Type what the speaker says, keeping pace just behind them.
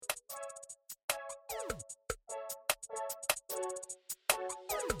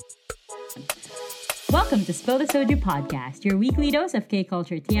Welcome to Spill the Soju Podcast, your weekly dose of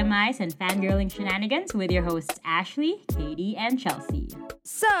K-culture TMIs and fangirling shenanigans with your hosts Ashley, Katie, and Chelsea.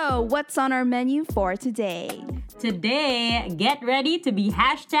 So, what's on our menu for today? Today, get ready to be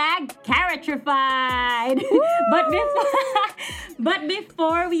 #Characterified. but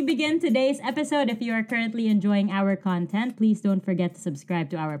before we begin today's episode, if you are currently enjoying our content, please don't forget to subscribe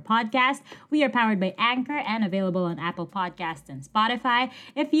to our podcast. We are powered by Anchor and available on Apple Podcasts and Spotify.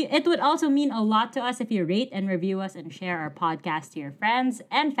 It would also mean a lot to us if you rate and review us and share our podcast to your friends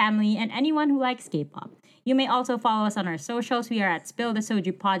and family and anyone who likes K-pop. You may also follow us on our socials. We are at Spill the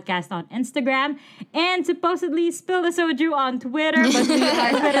Soju Podcast on Instagram and supposedly Spill the Soju on Twitter, but our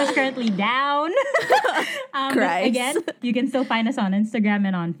Twitter is currently down. But again, you can still find us on Instagram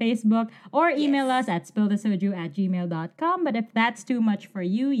and on Facebook or email us at spillthesoju@gmail.com. But if that's too much for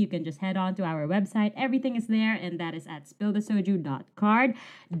you, you can just head on to our website. Everything is there, and that is at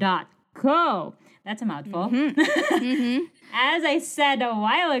spillthesoju.card.co. That's a mouthful. As I said a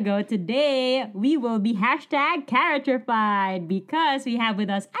while ago, today we will be #Characterified because we have with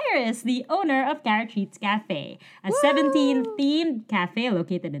us Iris, the owner of Carrot Treats Cafe, a 17-themed cafe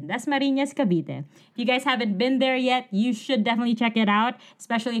located in Dasmariñas, Cavite. If you guys haven't been there yet, you should definitely check it out,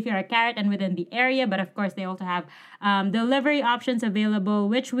 especially if you're a Carrot and within the area. But of course, they also have delivery options available,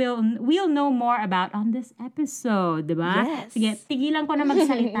 which we'll know more about on this episode, diba? Yes. Sige, tigilan ko na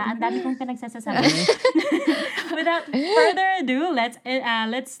magsalita. Ang dami kong pinagsasasabi. Without further ado, let's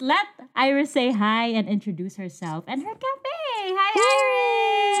let Iris say hi and introduce herself and her cafe. Hi,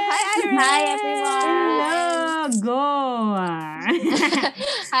 Iris! Hi, Iris! Hi, everyone! Hello! Go!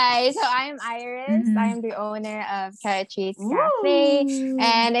 Hi, so I'm Iris. I'm the owner of Carrot Treats Cafe.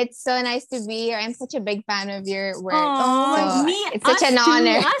 And it's so nice to be here. I'm such a big fan of your work. Oh, so it's such an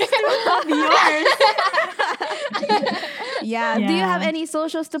honor. Us too, of yours. Yeah. Do you Yeah. have any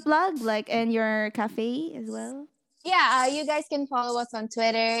socials to plug, like in your cafe as well? Yeah, you guys can follow us on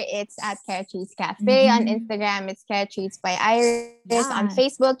Twitter. It's at Carrot Treats Cafe. On Instagram, it's Carrot Treats by Iris. On Yeah.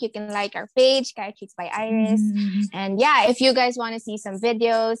 Facebook, you can like our page, Carrot Treats by Iris. And yeah, if you guys want to see some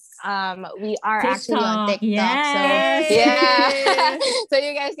videos, we are actually on TikTok, TikTok. yes. So yeah. So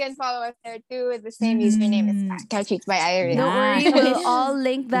you guys can follow us there too with the same username. It's Carrot Treats by Iris. Don't worry, Nice. we'll all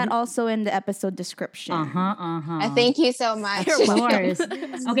link that also in the episode description. Thank you so much. Of course.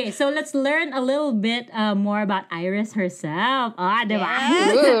 Okay, so let's learn a little bit more about Iris herself. Diba?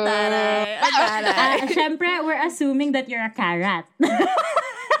 Yes. Ooh. Syempre, we're assuming that you're a carrot.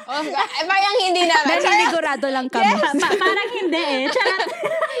 Oh, God. Parang hindi naman. Naninigrado lang kami. Parang hindi eh. Charot.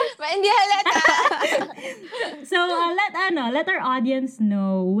 Hindi halata. So, let our audience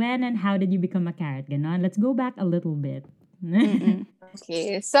know when and how did you become a carrot, ganon. Let's go back a little bit.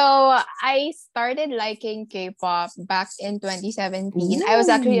 Okay, so I started liking K-pop back in 2017. I was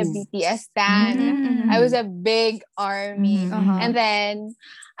actually a BTS stan. I was a big ARMY. And then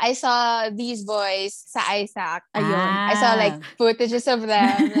I saw these boys sa Isaac. Ayun. I saw like footages of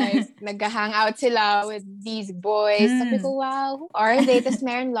them, like nag-hang out sila with these boys. Sabi ko, wow, who are they? Tapos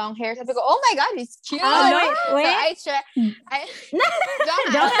meron long hair. Sabi ko, oh my God, he's cute. Wait. So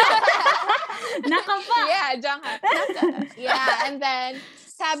Naka pa. yeah, Jungkook. Yeah, and then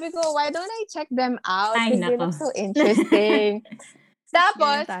sabi ko, why don't I check them out? Ay, Because they nako. look so interesting.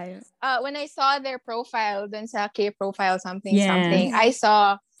 Tapos, tayo. when I saw their profile, dun sa K-profile something, Yes. I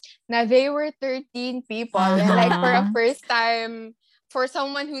saw na they were 13 people. And like for a first time, for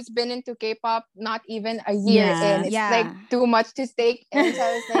someone who's been into K-pop, not even a year in, it's like too much to take. And so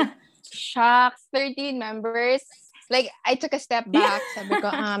I was like, shucks, 13 members. Like, I took a step back. Sabi ko,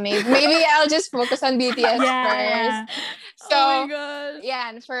 maybe I'll just focus on BTS first. So, oh my God. yeah,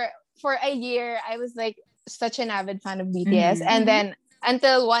 and for a year, I was like such an avid fan of BTS. And then,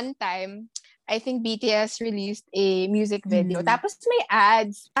 until one time, I think BTS released a music video. Tapos may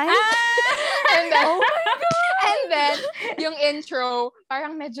ads. Ay, And then, oh my God. and then, yung intro,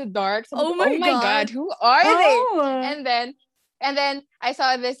 parang medyo dark. Sabi Oh ko, my God. God, who are they? Oh. And then I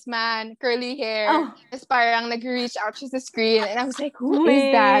saw this man, curly hair, just parang nag-reach out to the screen, and I was like, who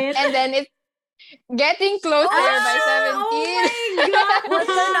is that? Wait. And then it's getting closer by 17. Oh my God. That's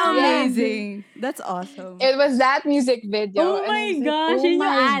an Yeah. amazing. That's awesome. It was that music video. Oh and I my was like, gosh, oh yun yung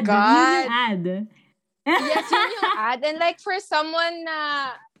my ad. God. Yun yung ad. Yes, yun yung ad. And like for someone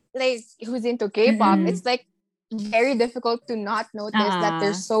like who's into K-pop, it's like very difficult to not notice that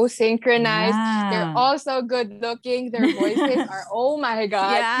they're so synchronized. They're all so good looking. Their voices are, oh my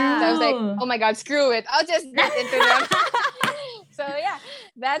God. Yeah. So I was like, oh my God, screw it. I'll just get into them. So yeah,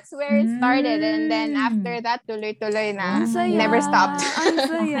 that's where it started. And then after that, tuloy-tuloy na. Never stopped.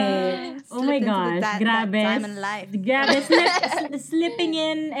 Okay. Oh my gosh. That time in life. Grabe. Slipping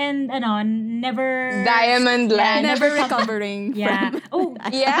in and never... Diamond life. Never recovering. Yeah. Oh,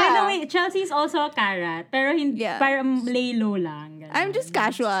 Yeah. by the way, Chelsea's also a karat. Pero hindi, Yeah. parang lay low lang. Ganun. I'm just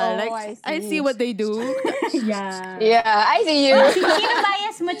casual. I see what they do. Yeah. Yeah, I see you. Sino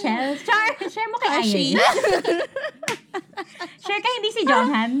bias mo, Chels? Share mo kay She. Iris. Share ka, hindi si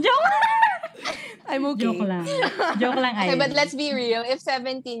Jonghan. Joke! I'm okay. Joke lang. Joke lang, Okay, Iris. but let's be real. If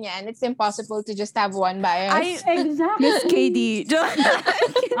 17 yan, it's impossible to just have one bias. Exactly. Miss KD.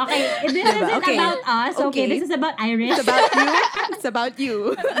 Okay, this isn't Okay. about us. Okay, this is about Iris. It's about you. It's about you.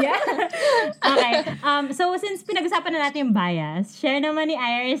 Yeah. Okay. So since pinag-usapan na natin yung bias, share naman ni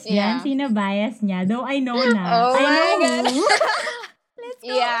Iris yan. Yeah. Sino bias niya? Though I know na. Oh I my know God. who.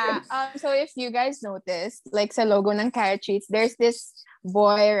 Yeah. So if you guys noticed, like sa logo ng Carrot Treats, there's this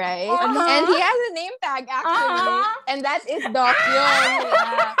boy, right? And he has a name tag actually. And that is Dokyun.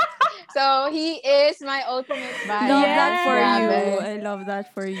 Yeah. So he is my ultimate bias. Love Yes. that for you. Grabe. I love that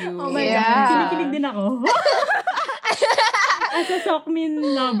for you. Oh my Yeah. God. Kinikilig din ako. As a Sokmin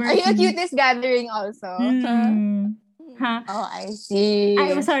lover. Are you a cutest gathering also? Ha? Oh, I see.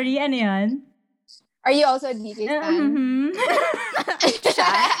 Ay, sorry. Ano yun? Are you also a DJ stan?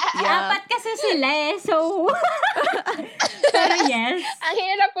 Yeah. Apat kasi sila eh. So, pero yes. Ang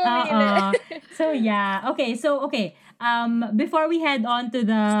hirap pumili. So yeah. Okay. Before we head on to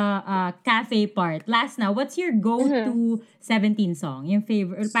the cafe part, last na, what's your go-to 17 song? Yung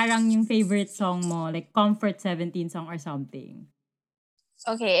favorite song mo, like comfort 17 song or something?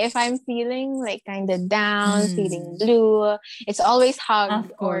 Okay, if I'm feeling like kind of down, feeling blue, it's always Hug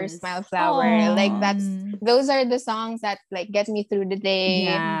Of or course. Smile Flower. Aw. Like those are the songs that like get me through the day.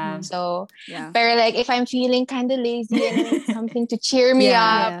 Yeah. So, Yeah. but like if I'm feeling kind of lazy and I need something to cheer me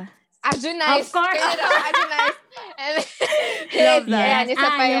up, Ajunice. Of course. Ajunice. Love that. Yan, isa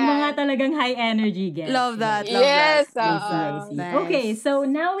pa Yung yan. mga talagang high energy guests. Love that. Yes. I see. Nice. Okay, so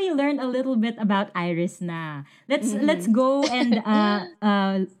now we learned a little bit about Iris na. Let's go and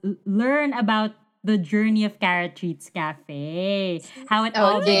learn about the journey of Carrot Treats Cafe. How it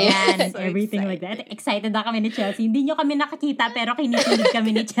all Okay. began and So everything like that. Excited na kami ni Chelsea. Hindi nyo kami nakakita pero kinikilig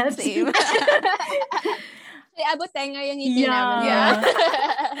kami ni Chelsea. Abot tayo ngayon hindi naman. Yeah.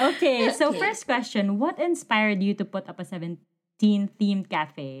 Okay, so first question, what inspired you to put up a 17-themed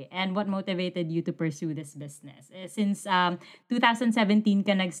cafe and what motivated you to pursue this business? Since 2017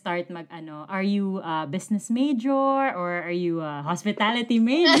 ka nag-start are you a business major or are you a hospitality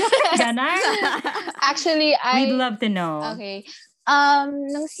major? Ganon? Actually, We'd love to know. Okay.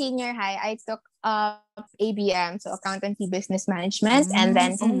 Nung senior high, I took ABM, so Accountancy Business Management. And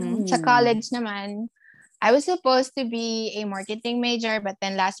then sa college naman, I was supposed to be a marketing major, but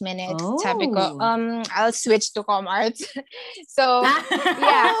then last minute, sabi ko, I'll switch to com arts. So,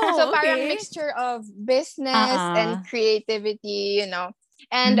 yeah. So, parang mixture of business and creativity,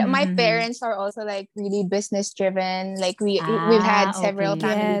 And my parents are also like really business driven. Like we've had several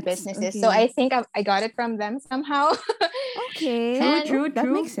family businesses. So I think I got it from them somehow. Okay. True. That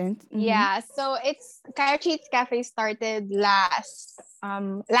makes sense. Yeah. So Carrot Treats Cafe started last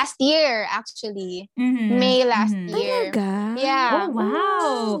year actually. May last year. Talaga? Yeah. Oh,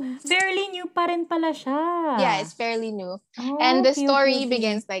 wow. Fairly new pa rin pala siya. Yeah, it's fairly new. Oh, And the okay, story okay.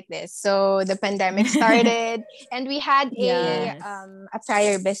 begins like this. So the pandemic started and we had a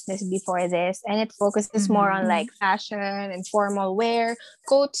prior business before this, and it focuses more on like fashion and formal wear,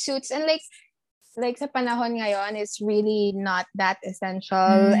 coat suits, and like sa panahon ngayon is really not that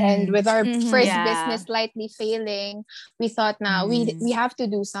essential. And with our first business slightly failing, we thought now we have to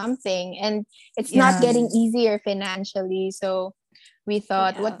do something, and it's not getting easier financially. So we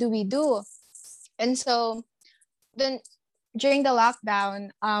thought, what do we do? And so then during the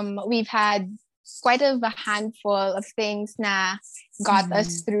lockdown, we've had quite a handful of things na got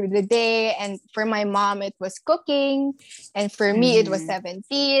us through the day. And for my mom, it was cooking. And for me, it was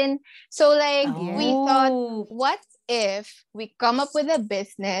 17. So like we thought, what if we come up with a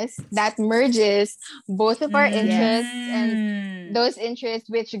business that merges both of our interests and those interests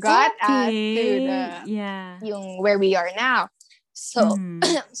which got us to yung where we are now. So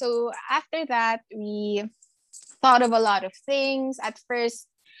so after that, we thought of a lot of things. At first,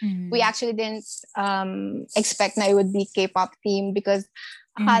 we actually didn't expect na it would be K-pop themed because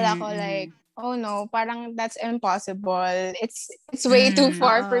akala ko like, oh no, parang that's impossible. It's way too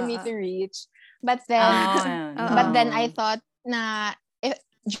far for me to reach. But then I thought na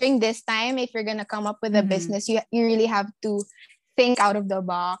during this time, if you're gonna come up with a business, you really have to think out of the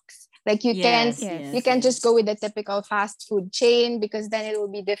box Like you can't Yes, yes, you can't just yes. go with the typical fast food chain, because then it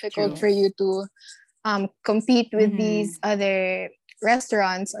will be difficult True. for you to compete with these Mm-hmm. other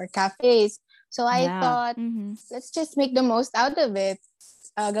restaurants or cafes. So I Yeah. thought, Mm-hmm. let's just make the most out of it.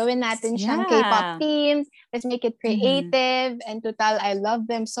 Gawin natin siyang K-pop Yeah. theme. Let's make it Mm-hmm. creative. And total, I love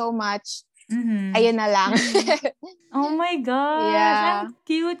them so much. Mm-hmm. Ayun na lang. Mm-hmm. Oh my gosh, Yeah. ang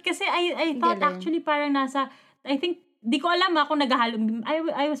cute. Kasi I thought Galing. actually parang nasa, I think, di ko alam kung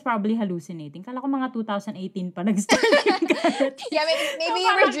I was probably hallucinating. Kala ko mga 2018 pa nag-start yung carrot. Yeah, maybe So you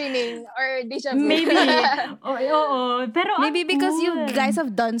were parang, dreaming or deja vu. maybe. Oo. Pero ang Maybe because you cool. guys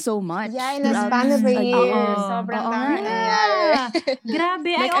have done so much Yeah, in a throughout span of a a year. year. Sobrang Oo dami nga eh. nangyari. Yeah.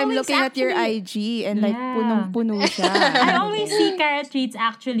 Grabe. Like, I I'm always looking at your actually, IG and like, yeah. punong-puno siya. I always see carrot treats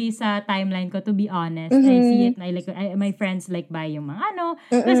actually sa timeline ko, to be honest. Mm-hmm. I see it, my friends like buy yung mga ano.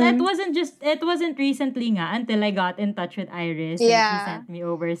 Because it wasn't recently nga until I got in touch with Iris and she Yeah. sent me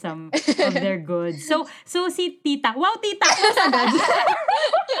over some of their goods. So si tita, wow tita, mas agad.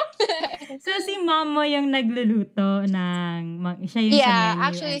 So si mom mo yung nagluluto siya yung sa Yeah, menu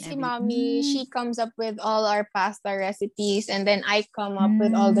actually, and si everything. mommy, she comes up with all our pasta recipes, and then I come up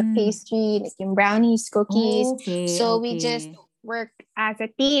with all the pastry, like yung brownies, cookies. Okay, So we just work as a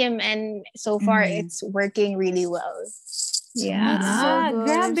team, and so far it's working really well. Yeah. That's so good.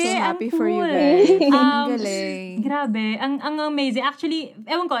 I'm Grabe, so happy ang for you cool. guys. Ang Um, galing. Grabe, ang amazing. Actually,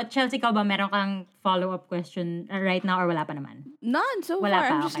 ewan ko, Chelsea, ka ba meron kang follow-up question right now or wala pa naman? None so Wala far.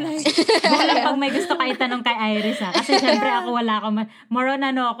 pa, I'm just okay. like... Go lang pag may gusto ka itanong kay Iris Kasi syempre ako wala ako. More on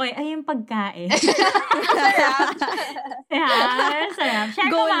ako ay yung pagkain. Yeah, sarap. Share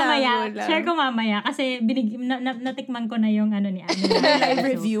Go ko lang, mamaya. go lang. Share ko mamaya kasi natikman ko na yung ano ni Anne. May live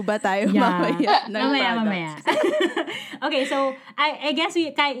review ba tayo mamaya ng Mamaya. Okay, so I guess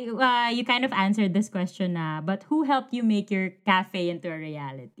you kind of answered this question na, but who helped you make your cafe into a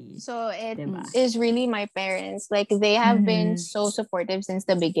reality? So it Diba? is really my parents. Like they have been so supportive since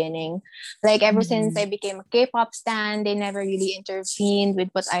the beginning. Like ever since I became a K-pop stan, they never really intervened with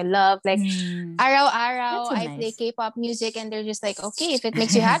what I love. Like araw-araw, That's so I play nice. K-pop music and they're just like, okay, if it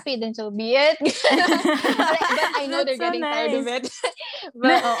makes you happy, then so be it. But I know That's they're so getting tired of nice. it.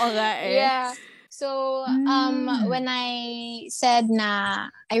 But Oo nga eh. yeah. So when I said na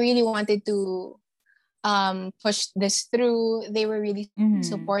I really wanted to push this through, they were really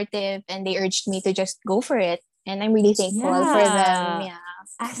supportive and they urged me to just go for it. And I'm really thankful for them. Yeah.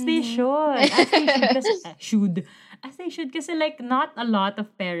 As they should. As they should. As they should. Kasi like not a lot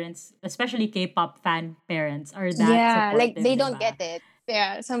of parents, especially K-pop fan parents, are that supportive. Like they don't diba? get it.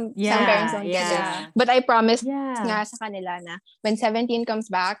 Yeah, some parents don't get it. But I promised nga sa kanila na when 17 comes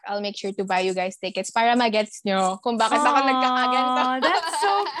back, I'll make sure to buy you guys tickets para magets nyo kung bakit ako nagkakaganto. That's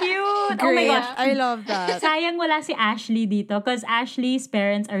so cute. Great. Oh my gosh. I love that. Sayang wala si Ashley dito because Ashley's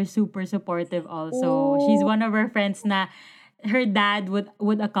parents are super supportive also. She's one of her friends na her dad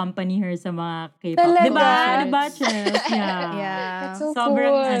would accompany her sa mga K-pop. Talaga? Diba, Chels? Yeah. Yeah. That's so Sobrang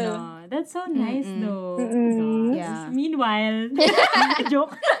cool. That's so nice though. Mm-mm. Gosh. Yeah. Meanwhile,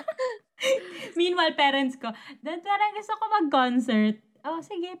 joke. Meanwhile, parents ko, dad, parang gusto ko mag-concert. Oh,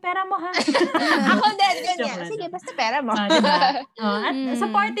 sige, pera mo ha. Ako din, Joke ganyan. lang. Sige, basta pera mo. Diba? At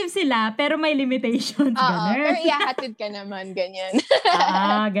supportive sila, pero may limitations. Oo, Ganun. pero ihahatid ka naman, ganyan.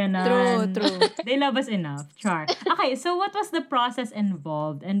 Ganun. True. They love us enough. Char. Okay, so what was the process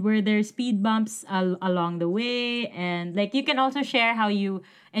involved? And were there speed bumps along the way? And like, you can also share how you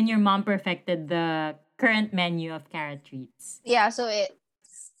and your mom perfected the current menu of carrot treats. Yeah, so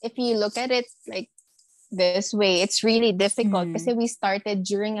if you look at it like this way, it's really difficult kasi we started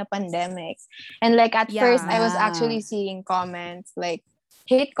during a pandemic. And like at first, I was actually seeing comments, like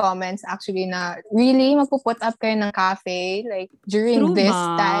hate comments actually na really magpuput up kayo ng cafe like during True this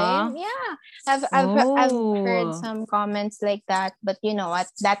ba? time. Yeah. I've heard some comments like that, but you know what?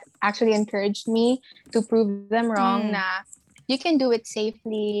 That actually encouraged me to prove them wrong na you can do it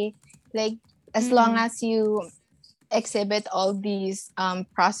safely. Like as long as you exhibit all these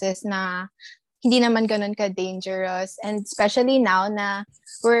process na hindi naman ganun ka-dangerous. And especially now na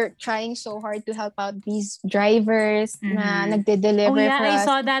we're trying so hard to help out these drivers na nagde-deliver Oh yeah, for I us.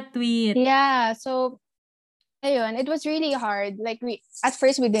 saw that tweet. Yeah, so ayun, it was really hard. Like at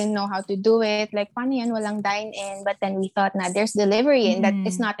first we didn't know how to do it. Like paano yan, walang dine-in. But then we thought na there's delivery and that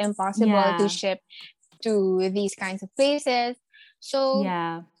it's not impossible to ship to these kinds of places. So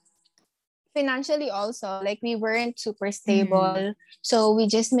financially also, like we weren't super stable. So we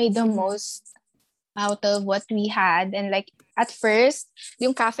just made the most out of what we had. And like at first,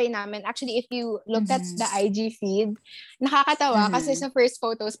 yung cafe namin, actually if you looked at the IG feed, nakakatawa kasi sa first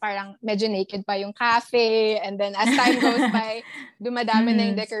photos parang medyo naked pa yung cafe, and then as time goes by, dumadami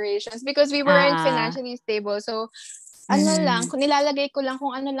na yung decorations because we weren't financially stable. So ano lang, kung nilalagay ko lang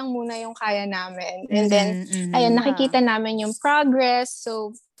kung ano lang muna yung kaya namin. And then, ayun, nakikita namin yung progress.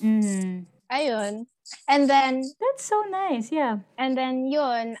 So, ayun. And then, that's so nice, yeah. And then,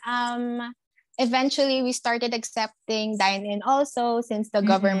 yun, eventually we started accepting dine-in also since the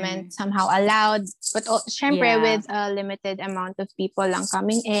government somehow allowed, but syempre with a limited amount of people lang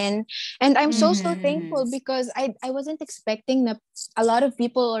coming in. And I'm so thankful because I wasn't expecting that a lot of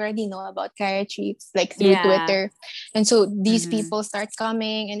people already know about Kaya Treats like through Twitter. And so these people start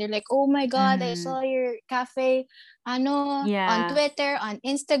coming and they're like, oh my God, I saw your cafe on Twitter, on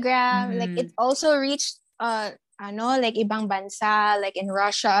Instagram. Like it also reached like ibang bansa, like in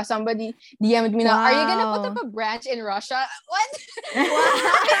Russia. Somebody DM'd me now, are you gonna put up a branch in Russia? What? Wow!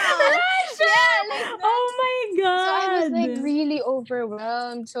 Yeah, like that. Oh my God. So I was like really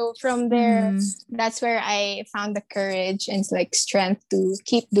overwhelmed. So from there, that's where I found the courage and like strength to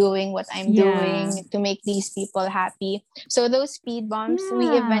keep doing what I'm doing to make these people happy. So those speed bumps, we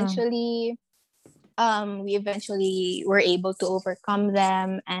eventually were able to overcome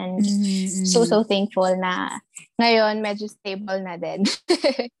them, and so thankful na ngayon medyo stable na din.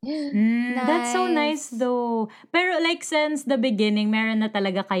 Nice. That's so nice though. Pero like since the beginning, meron na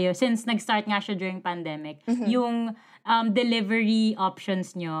talaga kayo, since nag-start nga siya during pandemic, yung delivery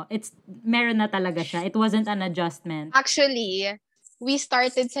options nyo, meron na talaga siya. It wasn't an adjustment. Actually, we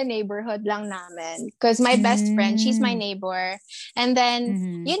started sa neighborhood lang namin because my best friend, she's my neighbor. And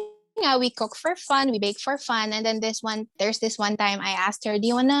then, we cook for fun, we bake for fun, and then there's this one time I asked her, do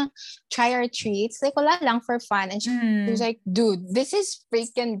you wanna try our treats? Like, wala lang for fun. And she was like, dude, this is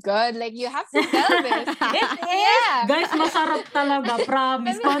freaking good. Like, you have to sell this. It is! Guys, masarap talaga.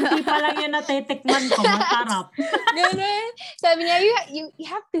 Promise. Konti pa lang yung natitikman ko. Masarap. Ganun. Sabi niya, you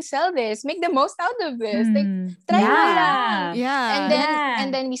have to sell this. Make the most out of this. Like, try mo lang. Yeah.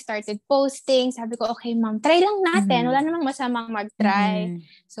 And then we started posting. Sabi ko, okay, ma'am, try lang natin. Wala namang masamang mag-try.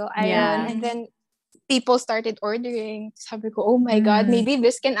 So, ayun. And then, people started ordering. Sabi ko, oh my God, maybe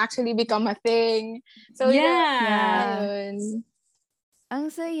this can actually become a thing. So, ayun. Ang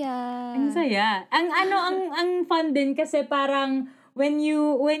saya. Ang saya. Ang fun din kasi parang when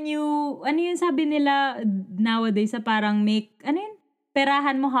you, ano yun sabi nila nowadays sa parang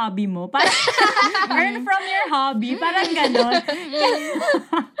perahan mo hobby mo. Parang earn from your hobby. Parang ganon.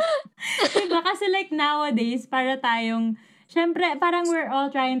 Diba? Kasi like nowadays, para tayong, syempre, parang we're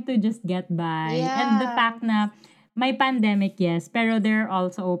all trying to just get by. Yeah. And the fact na may pandemic, yes, pero there are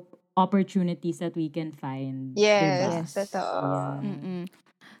also opportunities that we can find. Yes, diba? totoo. Yeah.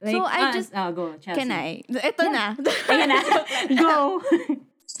 Like, so I just... go, Chelsea. Can I? Ito na. Ayan na. Go.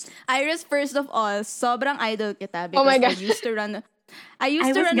 Iris, first of all, sobrang idol kita because Oh my God. I used to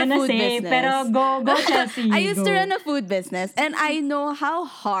run a food business. Pero go Chelsea. I used to run a food business and I know how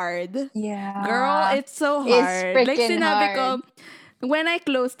hard. Yeah. Girl, it's so hard. It's freaking like sinabi hard. ko, when I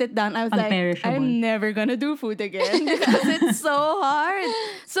closed it down, I was like, I'm never gonna do food again because it's so hard.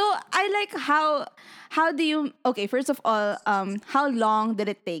 So I like how do you, okay, first of all, how long did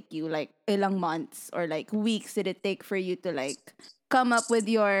it take you? Like ilang months or like weeks did it take for you to like come up with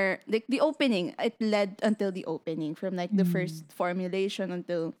your, like the opening? It led until the opening, from like the first formulation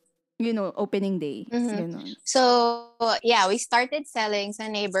until, opening day. So, yeah, we started selling sa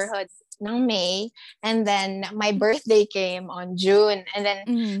neighborhood ng May, and then my birthday came on June, and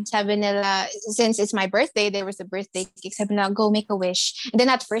then sabi nila, since it's my birthday, there was a birthday cake, sabi nila, go make a wish. And then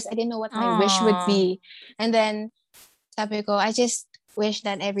at first, I didn't know what my wish would be. And then, sabi ko, I just wish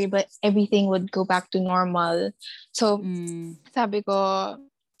that everything would go back to normal. So, sabi ko,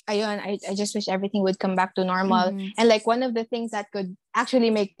 ayun, I just wish everything would come back to normal. And like one of the things that could actually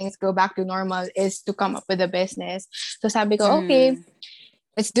make things go back to normal is to come up with a business. So sabi ko, okay,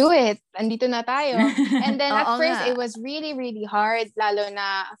 let's do it. Andito na tayo. And then at first, it was really, really hard, lalo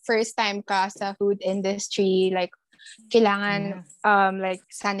na first time ka sa food industry, like kailangan like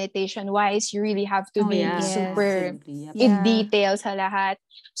sanitation wise, you really have to be super in detail sa lahat.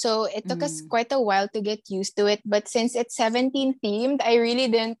 So it took us quite a while to get used to it, but since it's 17 themed, I really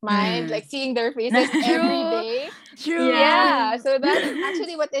didn't mind like seeing their faces every day. True. Yeah. So that's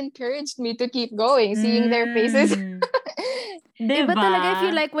actually what encouraged me to keep going, seeing their faces. Iba talaga if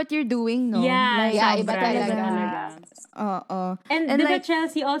you like what you're doing, no? Yeah, like, iba talaga. And diba like,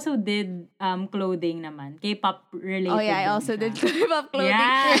 Chelsea also did clothing naman, K-pop related. Oh yeah, I also did K-pop clothing.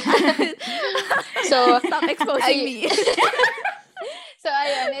 Yeah. So stop exposing me. So,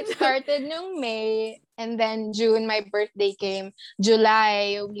 ayun, it started nung May. And then June, my birthday came.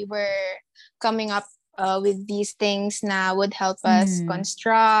 July, we were coming up with these things na would help us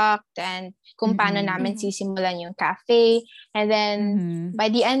construct and kung paano namin sisimulan yung cafe. And then, by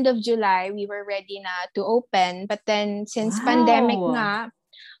the end of July, we were ready na to open. But then, since pandemic nga,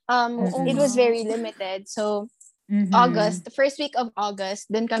 it was very limited. So, August, the first week of August,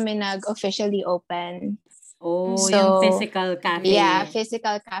 dun kami nag-officially open. Oh, so, yung physical cafe. Yeah,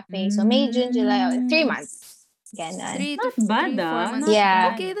 physical cafe. So, May, June, July, 3 months. Ganon. Not bad, 4 months.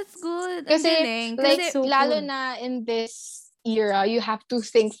 Yeah. Okay, that's good. Kasi, like, so lalo na in this era, you have to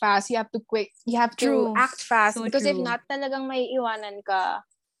think fast, you have to quick, you have to act fast. So because if not, talagang may iwanan ka.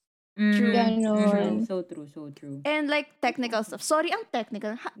 True. So true. And like technical stuff. Sorry, ang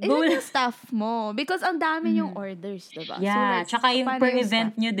technical. Ilan yung staff mo? Because ang dami yung orders, diba? Yeah, so, like, tsaka yung per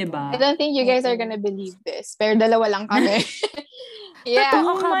event nyo, diba? I don't think you guys are gonna believe this. Pero dalawa lang kami. Yeah.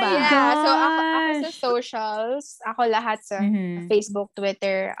 Totoo ka ba? Yeah. So, ako sa socials, ako lahat sa Facebook,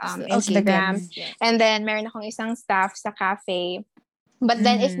 Twitter, Instagram. Yeah. And then, meron akong isang staff sa cafe. But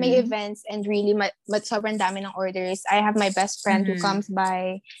then, if may events and really sobrang dami ng orders, I have my best friend who comes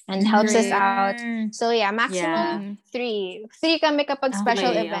by and helps us out. So, yeah, maximum 3. 3 kami kapag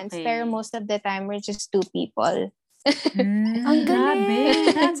special events. Pero most of the time, we're just 2 people. Ang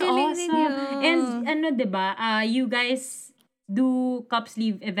galing. That's awesome. And, diba, you guys do cup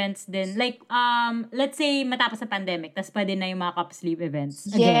sleeve events din. Like, let's say, matapos sa pandemic, tas pwede na yung mga cup sleeve events.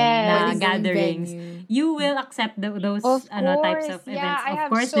 Again, na gatherings. You will accept those types of events. Yeah, I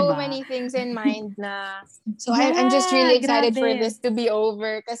have course, so diba? many things in mind na. So, I'm just really excited for this to be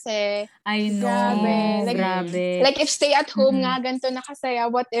over kasi I know. Grabe. Like, if stay at home nga, ganito nakasaya,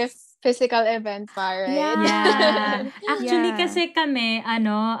 what if physical event pa, right? Yeah. Actually, kasi kami,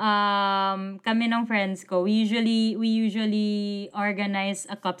 kami ng friends ko, we usually organize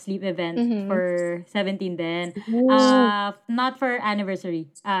a cup sleeve event for 17 din. Not for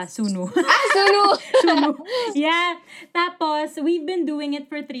anniversary. Sunu. Sunu. Yeah. Tapos, we've been doing it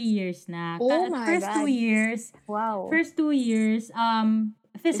for 3 years na. Oh my First God. 2 years. Wow. First 2 years,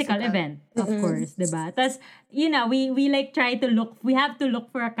 physical event, of course, diba? Tapos, we like try to look, we have to look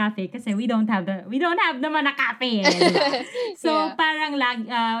for a cafe kasi we don't have naman a cafe, diba? So, parang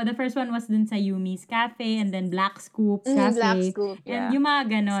the first one was dun sa Yumi's Cafe and then Black Scoop Cafe. Black Scoop, yeah. And yung mga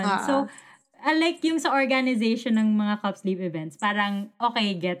ganon. So, like yung sa organization ng mga cup sleeve events, parang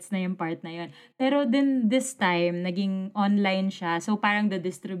okay, gets na yung part na yun. Pero then this time, naging online siya. So, parang the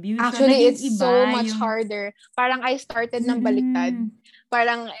distribution, actually, it's iba, so much harder. Parang I started ng baliktad.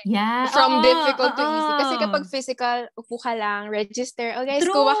 Parang from Oo, difficult to oo. easy. Kasi kapag physical, upo ka lang, register. Oh guys,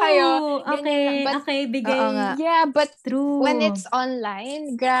 True. kuha kayo. Okay, But, okay, bigay. yeah, but True. when it's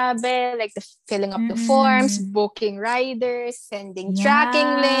online, grabe, like the filling up the forms, booking riders, sending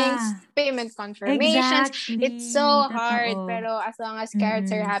tracking links, payment confirmations. Exactly. It's so Totoo. hard. Pero as long as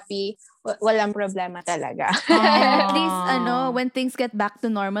carrots are happy, walang problema talaga. At least, when things get back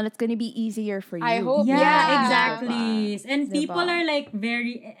to normal, it's gonna be easier for you. I hope. Yeah, exactly. And Diba? people are like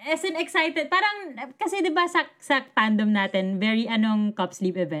very, as in excited. Parang, kasi diba sa fandom natin, very cup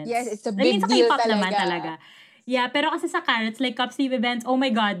sleeve events. Yes, it's a I mean, big sa deal K-pop naman talaga. talaga. Yeah, pero kasi sa Carrots, like cup sleeve events, oh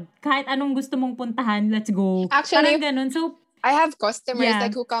my God, kahit anong gusto mong puntahan, let's go. Actually, parang ganun. So, I have customers Yeah.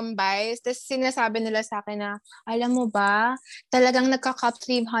 like who come by, tapos sinasabi nila sa akin na, alam mo ba, talagang nagka-cup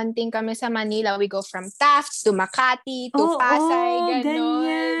sleeve hunting kami sa Manila. We go from Taft to Makati to Pasay, ganon.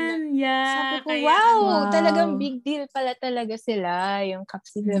 ganyan. Yeah. Sabi ko, kaya- wow, talagang big deal pala talaga sila, yung cup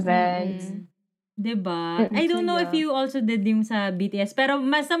sleeve events. Diba? I don't know if Yeah. you also did yung sa BTS, pero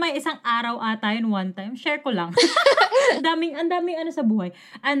basta may isang araw ata yun one time. Share ko lang. ang daming sa buhay.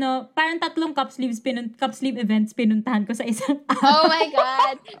 Parang 3 cup sleeve events pinuntahan ko sa isang araw. Oh my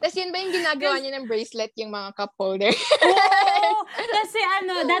God. Tapos yun ba yung ginagawa niya ng bracelet, yung mga cup holder? Oo! Kasi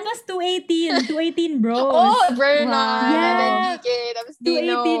that was 218 bros. Oh, Vernon. Wow. And then Yeah. DK. Tapos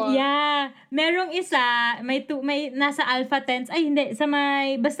Dino. 218, yeah. Merong isa, may nasa Alpha Tents,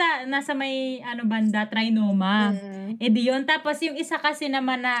 basta nasa may banda, Trinoma. Di yun. Tapos yung isa kasi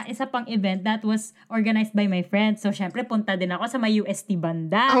naman na isa pang event that was organized by my friends. So, syempre, punta din ako sa may UST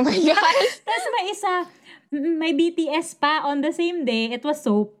banda. Oh my God. Tapos may isa, may BTS pa on the same day. It was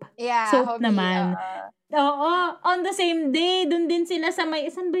Soap. Yeah. Soap hobby, naman. Oo, on the same day. Doon din sila sa may,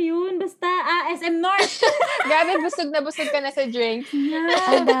 saan ba yun? Basta, SM North. Grabe, busog na busog ka na sa drinks.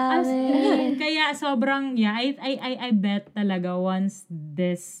 Yeah. As in, kaya sobrang, I bet talaga once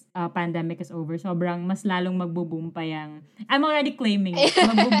this pandemic is over, sobrang mas lalong magbo-boom pa yung, I'm already claiming it,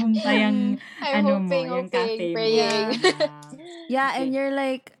 magbo-boom pa yung, I'm hoping, yung cafe mo. praying. Yeah, and you're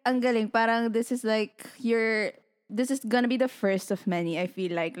like, ang galing, parang this is like your this is gonna be the first of many, I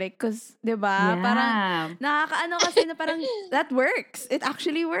feel like. Like, cause, di ba? Parang, nakakaano kasi na parang, that works. It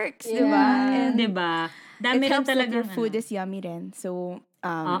actually works, di ba? And, di ba? Dami it helps that your food is yummy rin. So,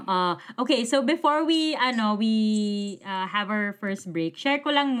 okay, so before we have our first break, share ko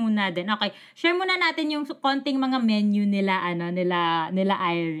lang muna din. Okay, share muna natin yung konting mga menu nila nila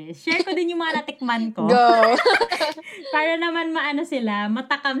Iris. Share ko din yung mga natikman ko. Go. Para naman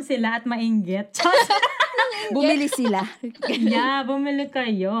matakam sila at mainggit. Bumili sila. Yeah, bumili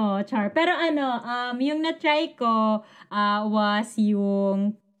kayo. Char. Pero yung na-try ko was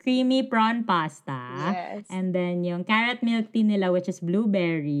yung creamy prawn pasta. Yes. And then yung carrot milk tea nila, which is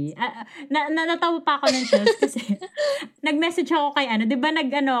blueberry. Natawa pa ako ng Chels kasi nag-message ako kay di ba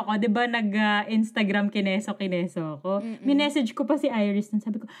Instagram kineso ako. Minessage ko pa si Iris and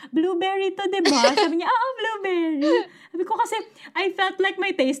sabi ko, blueberry to, di ba? Sabi niya, blueberry. Sabi ko kasi, I felt like my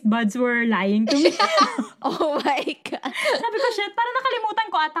taste buds were lying to me. Oh my God. Sabi ko, shit, parang nakalimutan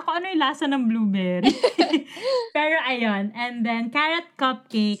ko ata ko ano yung lasa ng blueberry. Pero ayun. And then, carrot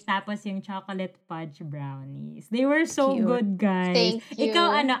cupcake, tapos yung chocolate fudge brownies. They were so good, guys. Thank you.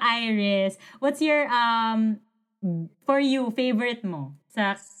 Ikaw, Iris, what's your, for you, favorite mo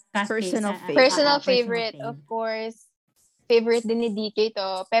sa cafe? Personal favorite, of course. Favorite din ni DK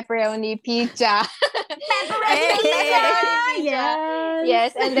to, pepperoni pizza. Pepperoni pizza!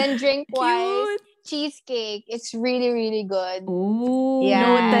 Yes, and then drink-wise, cheesecake. It's really, really good. Ooh. Yeah.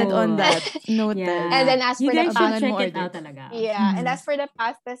 Noted on that. Noted. Yeah. And then as for the pastas, check it out talaga. Yeah. And as for the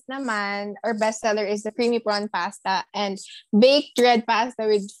pastas naman, our bestseller is the creamy prawn pasta and baked red pasta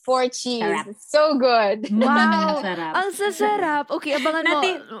with 4 cheese. It's so good. Wow. Ang sasarap. Okay, abangan mo.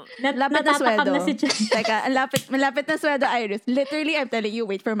 Lapit na sweldo. Teka, malapit na sweldo, Iris. Literally, I'm telling you,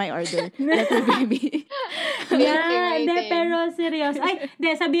 wait for my order. Let me baby. Yeah, pero seryoso. Ay,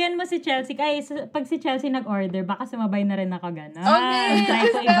 sabihan mo si Chelsea. Ay, pag si Chelsea nag-order, baka sumabay na rin ako gano'n. Okay. Try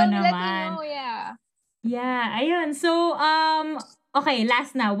ko iba naman. Let me know, yeah. Yeah, ayun. So, okay,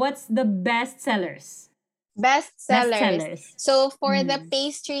 last na. What's the best sellers? Best sellers. So, for the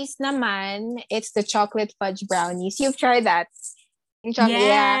pastries naman, it's the chocolate fudge brownies. You've tried that? Yung chocolate,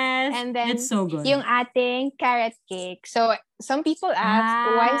 yes. And then, it's so good. Yung ating carrot cake. So, some people ask,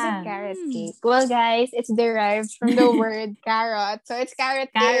 why is it carrot cake? Well, guys, it's derived from the word carrot. So, it's carrot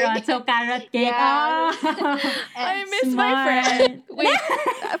cake. So, carrot cake. Yeah. I miss my friend. Wait,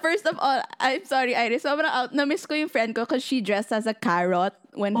 first of all, I'm sorry, Iris. Sobrang out. Na-miss ko yung friend ko because she dressed as a carrot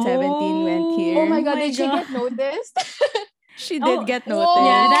when 17 went here. Oh my God, did she get noticed? She did get noticed. Whoa.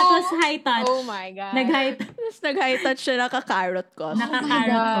 Yeah, that was high touch. Oh my God. Nag-high touch siya, naka-carrot costume.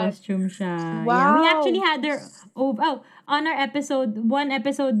 Naka-carrot costume siya. Wow. Yeah, we actually had her, on our one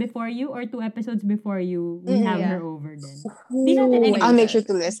episode before you or 2 episodes before you, we have her over then. I'll make sure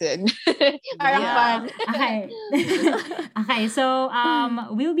to listen. Parang fun. Okay, so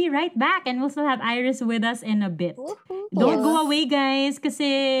we'll be right back and we'll still have Iris with us in a bit. Don't go away, guys,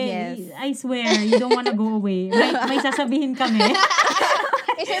 kasi I swear, you don't wanna go away. May sasabihin kami.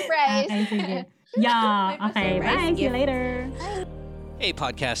 A surprise. Okay, sige. Yeah, okay, bye. See you later. Hey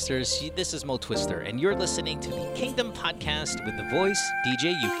podcasters, this is Mo Twister, and you're listening to the Kingdom Podcast with the voice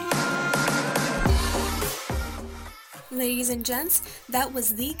DJ Yuki. Ladies and gents, that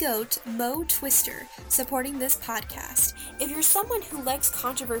was the GOAT, Mo Twister, supporting this podcast. If you're someone who likes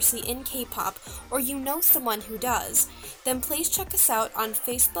controversy in K-pop, or you know someone who does, then please check us out on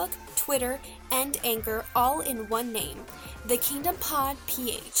Facebook, Twitter, and Anchor, all in one name, The Kingdom Pod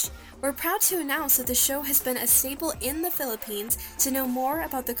PH. We're proud to announce that the show has been a staple in the Philippines to know more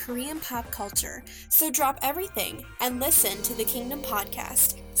about the Korean pop culture. So drop everything and listen to the Kingdom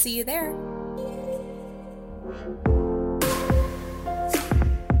Podcast. See you there.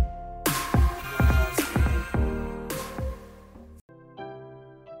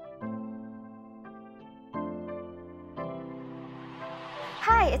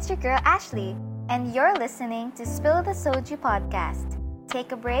 Hi, it's your girl Ashley, and you're listening to Spill the Soju podcast.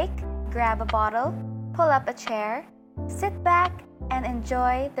 Take a break, grab a bottle, pull up a chair, sit back, and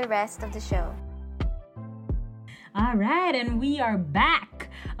enjoy the rest of the show. All right, and we are back.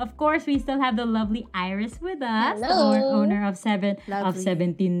 Of course, we still have the lovely Iris with us, Hello. the owner of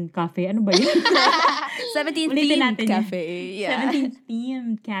 17 Cafe. Ano ba yun? 17 Ulitin themed natin cafe. Yeah. 17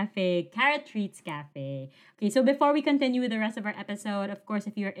 themed cafe, Carrot Treats Cafe. Okay, so before we continue with the rest of our episode, of course,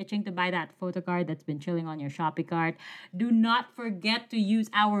 if you're itching to buy that photo card that's been chilling on your Shopee cart, do not forget to use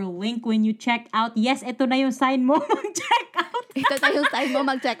our link when you check out. Yes, ito na yung sign mo mag-check out. Ito na yung sign mo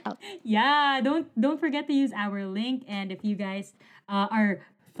mag-check out. Yeah, don't forget to use our link. And if you guys are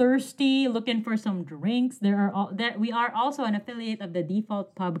thirsty, looking for some drinks, we are also an affiliate of the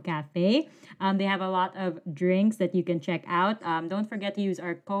Default Pub Cafe. They have a lot of drinks that you can check out. Don't forget to use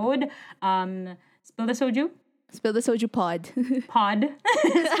our code. Spill the soju. Spill the soju pod. Spill the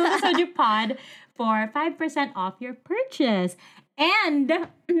soju pod for 5% off your purchase. And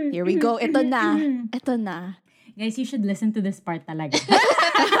here we go. Ito na. Guys, you should listen to this part talaga.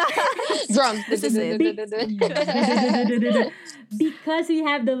 Drums. This is it. Because we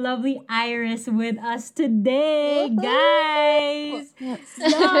have the lovely Iris with us today, guys. So,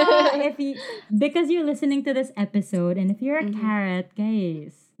 because you're listening to this episode, and if you're a carrot,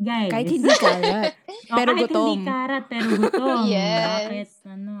 guys. Kahit hindi karat. Pero kahit gutom. hindi karat, pero gutom. Yes.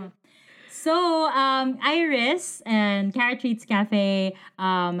 Bakit? So, Iris and Carrot Treats Cafe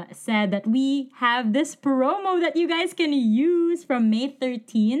said that we have this promo that you guys can use from May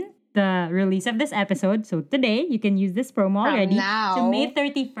 13, the release of this episode. So, today, you can use this promo already. Now. To May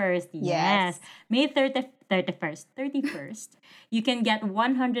 31st. Yes. May 31st. You can get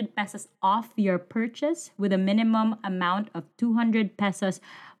 100 pesos off your purchase with a minimum amount of 200 pesos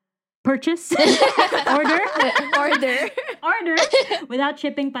purchase order without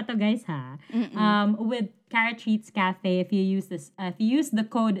shipping pa to, guys, ha. With Carrot Treats Cafe, if you use the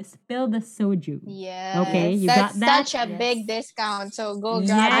code Spill the Soju. Yes. Okay, you That's got that? such a big discount. So go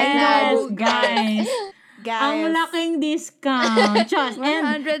grab Yes, it now. guys. Ang laking discount. Just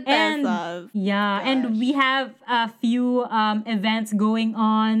 100 pesos. And we have a few events going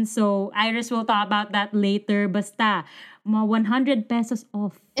on. So Iris will talk about that later. Basta, 100 pesos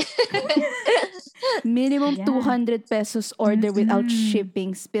off. Minimum 200 pesos order without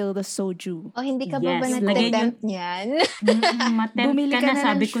shipping. Spill the soju. Oh, hindi ka ba Yes, nag-tempt niyan? Bumili ka na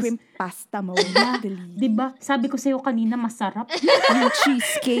sabi ng ko. shrimp pasta mo. Diba? Sabi ko sa'yo kanina, masarap. Yung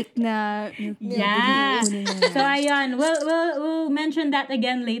cheesecake na... Yeah. So, ayun. We'll mention that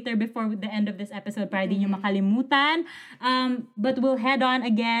again later before the end of this episode para di nyo makalimutan. But we'll head on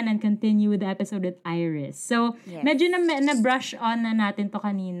again and continue with the episode with Iris. So, medyo na-brush on na natin to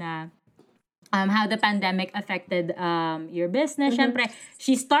kanina. How the pandemic affected your business. Syempre,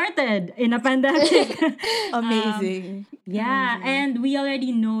 she started in a pandemic. Amazing. And we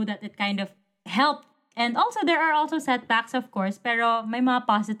already know that it kind of helped. And also, there are also setbacks, of course, pero may mga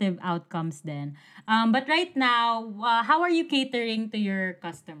positive outcomes din. But right now, how are you catering to your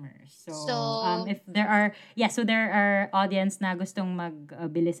customers? So if there are, there are audience na gustong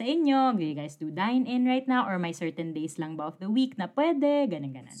magbili sa inyo, do you guys do dine-in right now? Or may certain days lang ba of the week na pwede?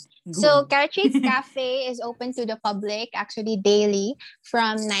 Ganon. So, Carrot Treats Cafe is open to the public actually daily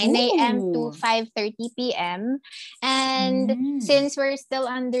from 9 a.m. to 5:30 p.m. And since we're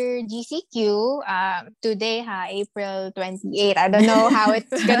still under GCQ, today, April 28. I don't know how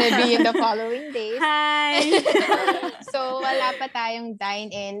it's gonna be in the following days. Hi! So, wala pa tayong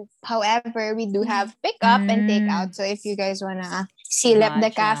dine-in. However, we do have pick-up and take-out. So, if you guys wanna seal up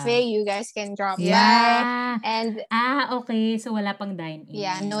the cafe, you guys can drop by. And okay. So, wala pang dine-in.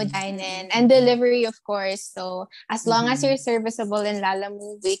 Yeah, no dine-in. And delivery, of course. So, as long as you're serviceable in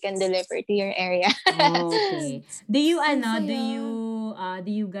Lalamove, we can deliver to your area. Okay. Do you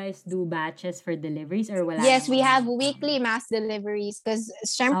guys do batches for deliveries or wala? Yes, we have weekly mass deliveries because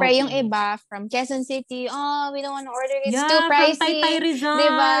syempre yung iba from Quezon City, we don't want to order. It's too pricey. From Taytay Rizal.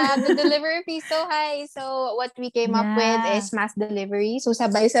 Diba? The delivery fee so high. So, what we came up with is mass delivery. So,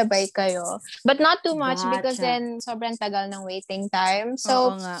 sabay-sabay kayo. But not too much because then sobrang tagal ng waiting time.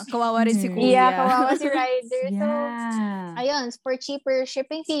 So, kawawa rin si Kuya. Yeah, kawawa si Rider. So, ayun, for cheaper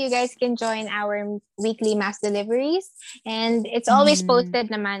shipping fee, you guys can join our weekly mass deliveries. And it's always posted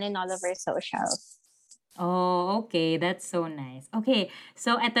naman in all of our socials. Oh, okay. That's so nice. Okay.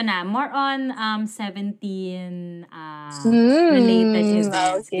 So, eto na. More on 17 related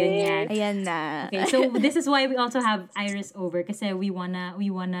events. Okay. Ayan na. Okay. So, this is why we also have Iris over kasi we wanna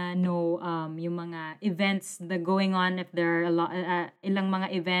know yung mga events that going on, if there are ilang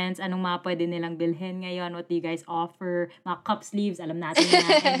mga events, anong mga pwede nilang bilhin ngayon, what do you guys offer, mga cup sleeves, alam natin na.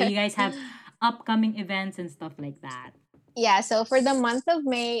 And do you guys have upcoming events and stuff like that? Yeah. So, for the month of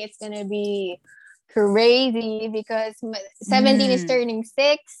May, it's gonna be crazy because 17 is turning 6,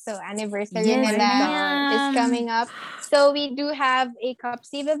 so anniversary nila is coming up. So we do have a cup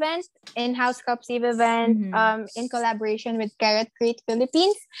sleeve event, in-house cup sleeve event, in collaboration with Carrot Crate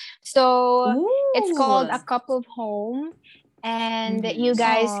Philippines. So it's called A Cup of Home. And you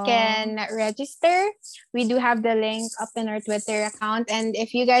guys can register. We do have the link up in our Twitter account. And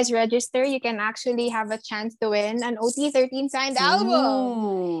if you guys register, you can actually have a chance to win an OT13 signed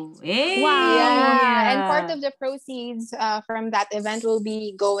album. Hey. Wow. Yeah. And part of the proceeds from that event will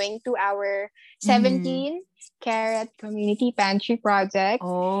be going to our 17 Carrot Community Pantry Project.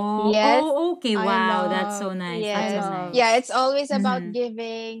 Oh, yes. Okay. Wow, that's so nice. Yes. That's so nice. Yeah, it's always about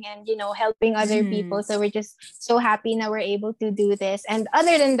giving and, helping other people. So we're just so happy now we're able to do this. And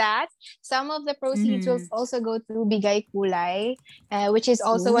other than that, some of the proceeds will also go to Bigay Kulay, which is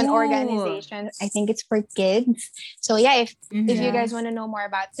also an organization. I think it's for kids. So yeah, if you guys want to know more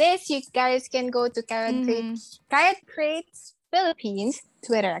about this, you guys can go to Carrot Crates Philippines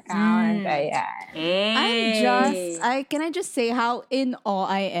Twitter account. Hey. Can I just say how in awe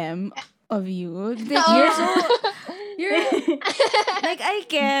I am of you? You're like, I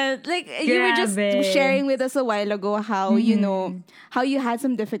can't, like, you were just sharing with us a while ago how how you had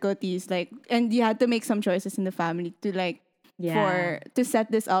some difficulties, like, and you had to make some choices in the family to to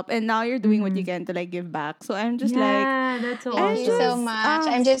set this up, and now you're doing what you can to give back. So I'm just that's so Thank you so much.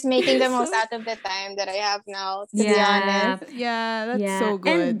 I'm just making the most out of the time that I have now, to be honest. Yeah, that's so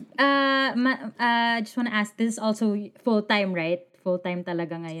good. And I just want to ask, this is also full-time, right? Full-time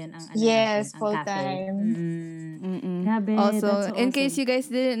talaga ngayon ang yes, ang full-time. Grabe, also, so in case you guys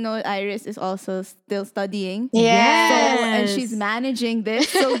didn't know, Iris is also still studying. Yes. So, and she's managing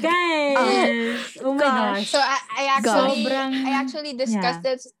this. So guys, oh my gosh. So I actually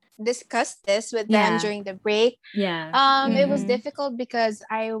discussed this with them during the break. It was difficult because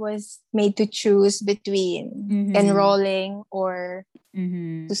I was made to choose between enrolling or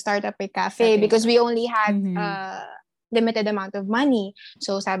to start up a cafe because we only had limited amount of money.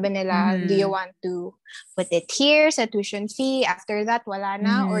 So sabi nila, do you want to put it here sa tuition fee? After that, wala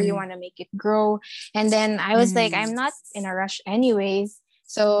na, or you want to make it grow? And then I was like, I'm not in a rush anyways.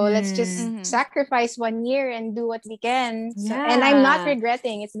 So let's just sacrifice 1 year and do what we can. So, and I'm not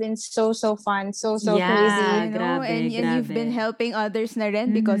regretting. It's been so fun, so crazy. Grabe, and you've been helping others na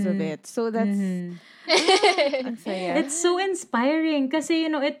rin because of it. So that's it's so inspiring kasi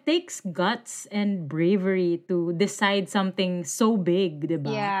it takes guts and bravery to decide something so big,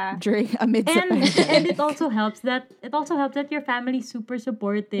 diba? Yeah. And it also helps that your family's super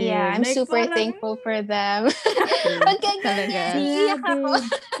supportive. Yeah, I'm super thankful for them. Because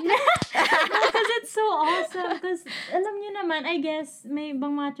it's so awesome. Because alam niyo naman, I guess may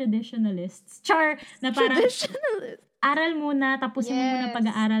ibang mga traditionalists. Na parang aral muna, tapusin mo muna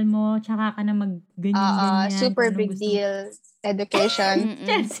pag-aaral mo, tsaka ka na mag-ganyan. Super big deal. Education.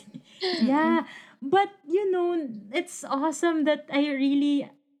 Yeah. But, it's awesome that I really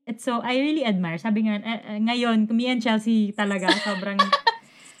admire. Sabi nga, ngayon, me and Chelsea talaga, sobrang...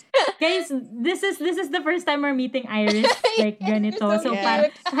 Guys, this is the first time we're meeting Iris like ganito. So parang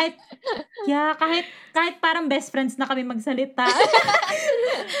kahit parang best friends na kami magsalita.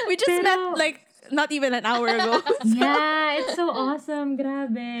 We just met not even an hour ago. Yeah, it's so awesome.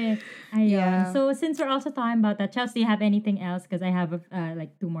 Grabe. Ayun. Yeah. So since we're also talking about that, Chelsea, do you have anything else? Because I have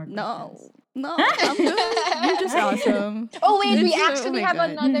 2 more questions. No, I'm good. You're just awesome. Oh wait, we actually have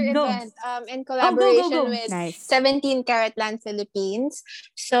another event in collaboration with 17 Carrot Land Philippines.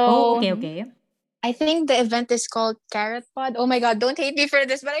 So okay. I think the event is called Carrot Pod. Oh my God, don't hate me for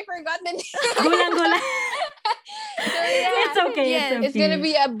this, but I forgot the name. Go lang. It's okay. It's gonna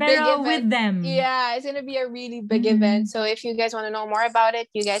be a big event with them. Yeah, it's gonna be a really big event. So if you guys want to know more about it,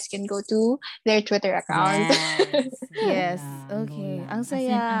 you guys can go to their Twitter account. Yes. Okay. Ang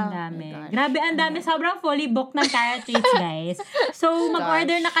saya. Ang dami. Grabe, ang dami. Sobrang fully booked ng Carrot Treats, guys. So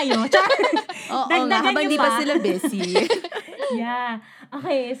mag-order na kayo. Dagdagan habang nyo di pa sila busy. Yeah.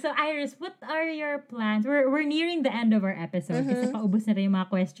 Okay, so Iris, what are your plans? We're nearing the end of our episode kasi paubos na rin yung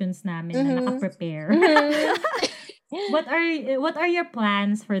mga questions namin na naka-prepare. What are your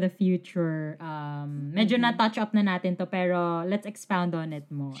plans for the future? Medyo na-touch up na natin to, pero let's expound on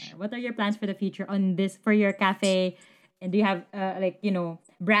it more. What are your plans for the future on this, for your cafe? And do you have,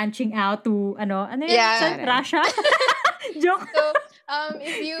 branching out to, Russia? Joke. So,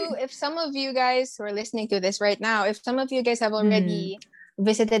 if some of you guys who are listening to this right now, if some of you guys have already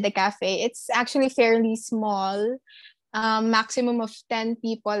visited the cafe, it's actually fairly small. Maximum of 10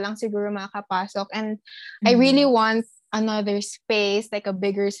 people lang siguro makakapasok. And I really want another space, like a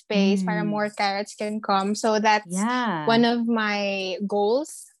bigger space, para more carrots can come. So that's one of my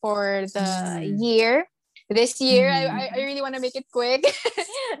goals for the year. This year, I really want to make it quick.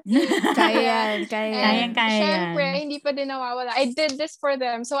 Kaya. Syempre, hindi pa din nawawala. I did this for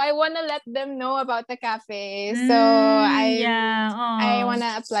them. So I want to let them know about the cafe. So I want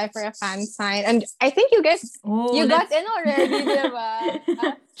to apply for a fan sign. And I think you guys, got in already,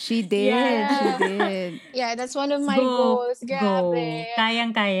 diba? She did. Yeah, that's one of my goals. Grabe.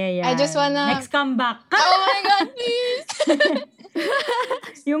 Kayang-kaya yan. I just wanna... Next comeback. Oh my God, please!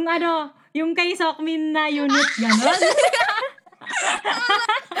 Yung kay Sokmin na unit, gano'n.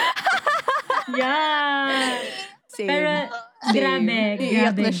 Yeah. Same. Pero,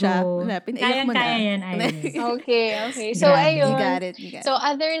 grabe na siya. go. Kayang-kaya yan, Iris. Okay. So, Grabe. You ayun. got it. So,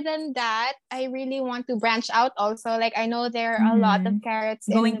 other than that, I really want to branch out also. Like, I know there are a lot of carrots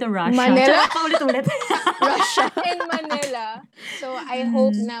going in to Russia. Manila. Paulit-ulit. Russia. In Manila. So, I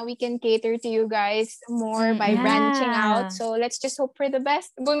hope na we can cater to you guys more by branching out. So, let's just hope for the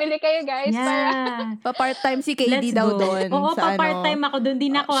best. Bumili kayo, guys. Yeah. Pa-part-time si KD Let's daw go. doon. Oo, pa-part-time ako doon. Di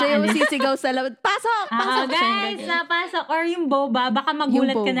na ako Siya yung aalis. sisigaw sa labad. Pasok! Pasok! Guys, napasok. Or yung boba, baka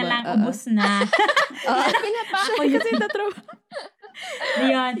magulat ka na boba, lang, ubos na. Ako yun. Kasi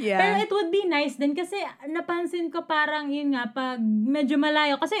Yun. Yeah. Pero it would be nice din kasi napansin ko parang yun nga, pag medyo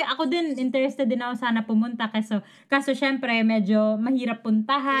malayo. Kasi ako din, interested din ako sana pumunta. Kaso syempre, medyo mahirap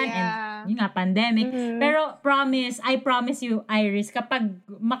puntahan. Yeah. And yun nga, pandemic. Pero I promise you, Iris, kapag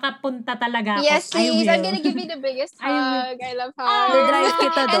makapunta talaga ako, Yes, please. I will. I'm gonna give you the biggest hug. I love hugs. Drive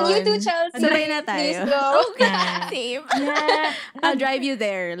kita doon. And you too, Chelsea. Sabay na tayo. Please go. Same. Yeah. I'll drive you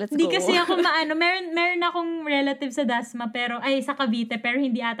there. Let's Hindi go. kasi ako meron akong relative sa Dasma, sa Cavite, pero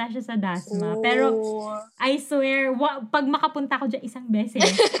hindi ata siya sa Dasma. Pero I swear, pag makapunta ko dyan isang beses,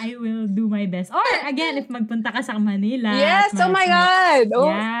 I will do my best. Or again, if magpunta ka sa Manila. Yes, oh my God. Oh.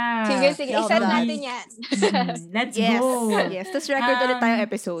 Yeah. Sige. Iset natin yan. Let's go. Yes. Tapos record ulit tayong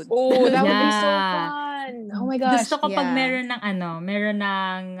episode. Oh, that would be so fun. Oh my gosh. Gusto ko pag meron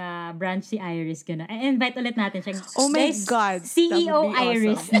ng branch si Iris, gano'n. Invite ulit natin siya. Oh my Guys, God. CEO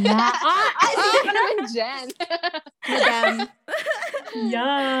Iris na. Hindi ko naman dyan. Madam.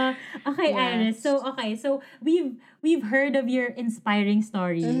 Yeah. Okay, Iris. So we've heard of your inspiring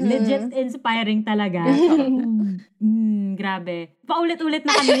story. Legit inspiring talaga. Grabe. Paulit-ulit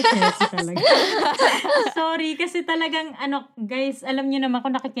na kami ni Chelsea talaga. Sorry, kasi talagang, guys, alam niyo naman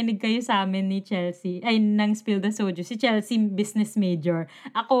kung nakikinig kayo sa amin ni Chelsea, ng Spill the Soju. Si Chelsea, business major.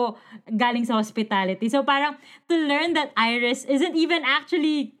 Ako, galing sa hospitality. So parang, to learn that Iris isn't even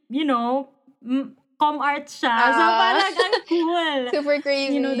actually, com arts siya. So parang, ang cool. Super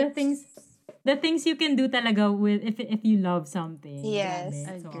crazy. The things you can do talaga with if you love something. Yes.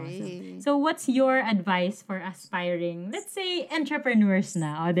 Grabe. So Agree. awesome. So what's your advice for aspiring, let's say, entrepreneurs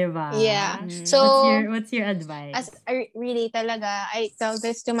na, diba? Yeah. So what's your advice? Really talaga, I tell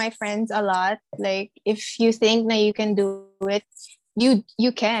this to my friends a lot. Like, if you think that you can do it,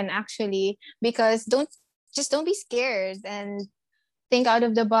 you can actually, because don't be scared and think out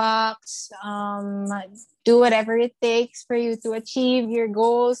of the box. Do whatever it takes for you to achieve your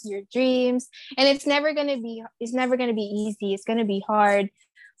goals, your dreams. And it's never gonna be easy. It's gonna be hard.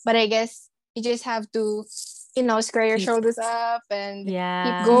 But I guess you just have to, square your shoulders up and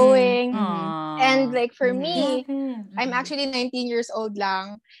keep going. And like for me, I'm actually 19 years old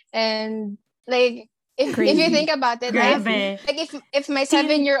lang. And like, if you think about it, like if my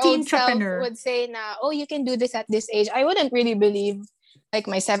 7-year-old self would say na, oh, you can do this at this age, I wouldn't really believe like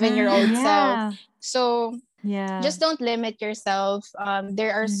my 7-year-old self. So just don't limit yourself.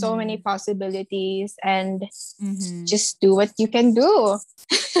 There are so many possibilities, and just do what you can do.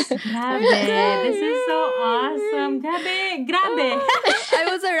 Grabe. This is so awesome. Grabe. I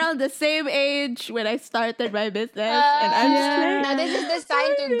was around the same age when I started my business, and I'm just like, now this is the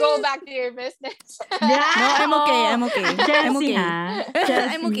sign to go back to your business. No, I'm okay. I'm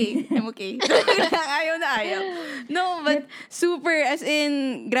okay. Ayaw. No, but super, as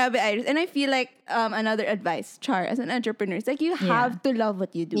in, grabe, Iris. And I feel like another advice, Char, as an entrepreneur, it's like you have to love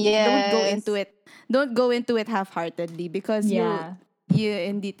what you do. Yes. Don't go into it half-heartedly, because you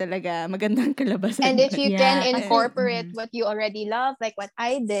hindi talaga magandang kalabasan. And if you can incorporate what you already love, like what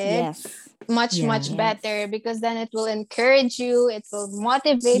I did, much better, because then it will encourage you, it will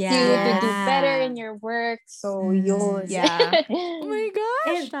motivate you to do better in your work. So yun. Yeah. Oh my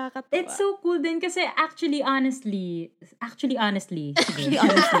gosh. It's so cool din kasi actually honestly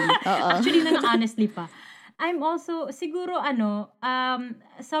Honestly pa. I'm also, siguro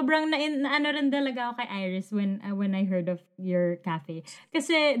sobrang na rin talaga ako kay Iris when I heard of your cafe.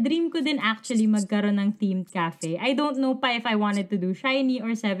 Kasi dream ko din actually magkaroon ng themed cafe. I don't know pa if I wanted to do Shiny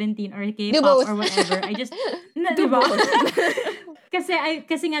or 17 or K-pop or whatever. I just, diba?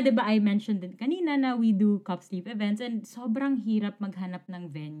 Kasi nga, diba, I mentioned din kanina na we do cup sleeve events, and sobrang hirap maghanap ng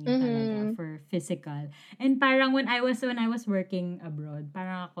venue talaga for physical. And parang when I was working abroad,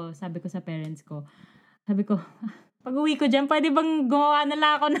 parang sabi ko sa parents ko, pag uwi ko dyan, pwede bang gumawa na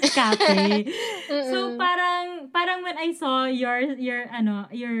lang ako ng cafe? So parang when I saw your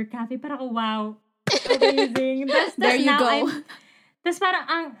cafe, parang wow, amazing. There you go. Tapos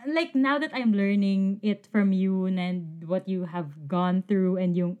parang, like, now that I'm learning it from you and what you have gone through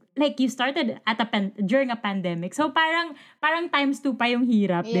and yung like you started at during a pandemic. So parang times 2 pa yung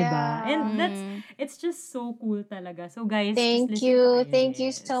hirap, 'di ba? And it's just so cool talaga. So guys, thank just you. listen to Thank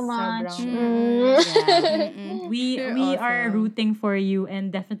you Iris. so much. We are rooting for you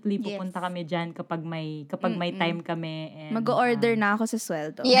and definitely pupunta kami diyan kapag may time kami and mag-order na ako sa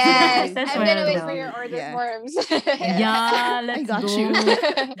sweldo. Yes. Sa I'm gonna wait sweldo. for your order forms. Yeah, let's I got go. you.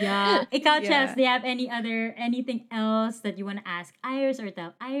 Yeah. Ikaw, Chels, Yeah. do you have anything else that you want to ask Iris or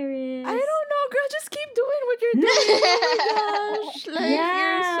tell Iris? I don't know, girl. Just keep doing what you're doing. Oh my gosh. Like,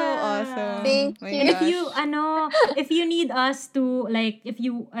 you're so awesome. Thank My you. And gosh. if you need us to if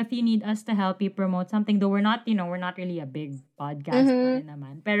you need us to help you promote something, though we're not really a big podcast pa rin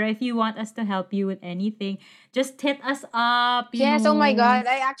naman. Pero if you want us to help you with anything, just hit us up. Yes, oh my God.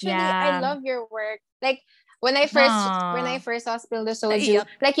 I Yeah. love your work. Like, when I first saw Spill the Soju, Iyak.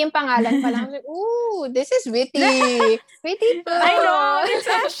 like yung pangalan pa lang, I was like, ooh, this is witty. Witty to. I know. It's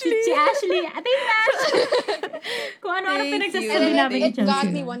Ashley. Si Ashley. Ate Nash. Kung ano-ano Thank pinagsasabi you. namin ni It got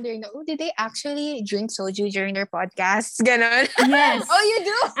Chelsea. me wondering, did they actually drink soju during their podcasts? Ganon. Yes. Oh, you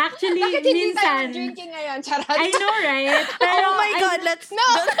do? Actually, Bakit hindi tayo minsan. drinking ngayon? Charot. I know, right? Pero, Oh my God, let's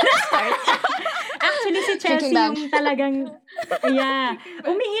start. actually, si Chelsea Drinking bag. yung talagang,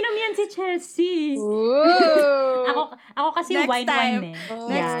 umiinom yan si Chelsea. Ooh. Ako kasi Next wine time. eh.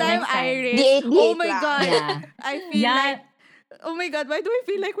 Next time, Iris. D8 Oh my lang. God. Yeah. I feel Yeah. like, oh my God, why do I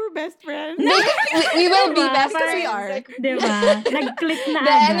feel like we're best friends? we will be Diba? best Parang- friends. we are. Diba? Nag-click na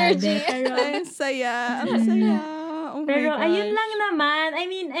The agad. energy. Pero, Ang saya. Ang saya. Oh my pero gosh. ayun lang naman. I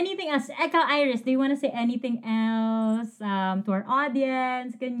mean, anything else? Ikaw, Iris, do you want to say anything else to our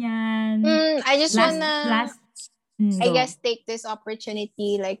audience? Ganyan. I just wanna, I go. guess, take this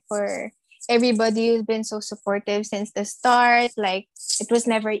opportunity, like, for everybody who's been so supportive since the start. Like, it was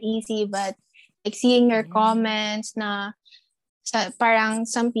never easy, but like seeing your comments na parang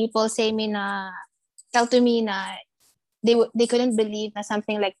some people tell to me na they couldn't believe na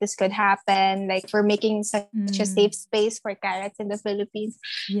something like this could happen, like for making such a safe space for carrots in the Philippines.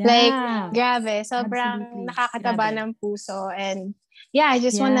 Yeah. Like, grabe, sobrang Absolutely. nakakataba Grabe. ng puso. And yeah, I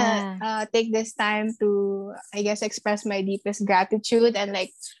just wanna take this time to, I guess, express my deepest gratitude. And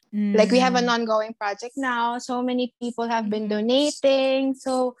like we have an ongoing project now. So many people have been donating.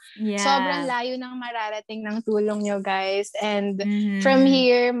 So sobrang layo ng mararating ng tulong nyo, guys. And from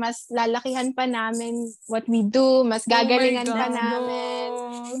here, mas lalakihan pa namin what we do. Mas gagalingan pa namin.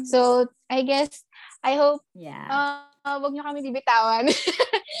 So I guess, I hope wag nyo kami bibitawan.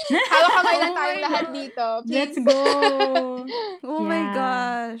 Hawak kamay lang tayong lahat dito. Please. Let's go. Oh my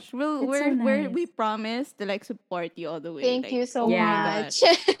gosh. We nice. promise to like support you all the way. Thank like, you so oh my much.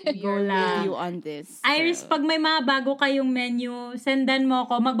 God. We Go are lang. with you on this. Iris, So, pag may mga bago kayong menu, sendan mo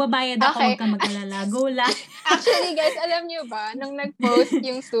ako. Magbabayad ako, Okay. huwag ka mag-alala. Go lang. Actually, guys, alam nyo ba, nung nag-post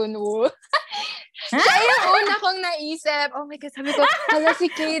yung Sunwoo, siya yung una kong naisip. Oh my God, sabi ko, hala si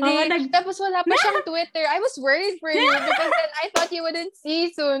KD. Tapos wala pa siyang Twitter. I was worried for you because then I thought you wouldn't see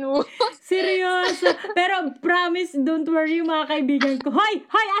Sunwoo. Seryoso. Pero promise, don't worry mga kaibigan ko. Hoy!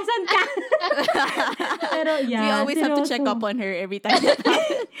 Hoy! Asan ka? Pero yeah, we always have to check seryoso. up on her every time.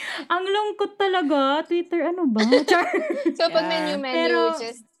 Ang lungkot talaga. Twitter, ano ba? Char. So pag may new menu, Pero-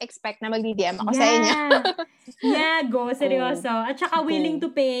 just expect na mag-DM ako sa inyo. Yeah, go. Seryoso. At saka willing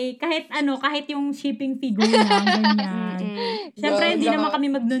to pay kahit yung shipping fee, go lang. Ganyan. Siyempre, Go, hindi go. naman kami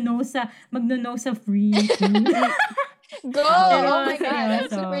magno-no sa free food. Go! Pero, Oh my God,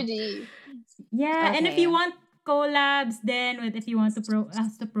 that's seryoso. super G. Yeah, and if Okay. you want collabs then if you want to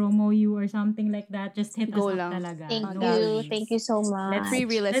us to promo you or something like that, just hit Go us lang. up talaga. Thank No you. worries. Thank you so much. Free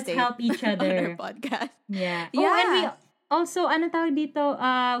real Let's estate. help each On our other. podcast. Yeah. Yeah. Oh, and we also, ano tawag dito?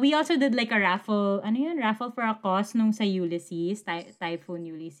 We also did like a raffle. Ano yun? Raffle for a cause nung sa Ulysses, Typhoon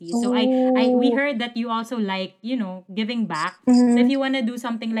Ulysses. So we heard that you also like, giving back. So if you wanna do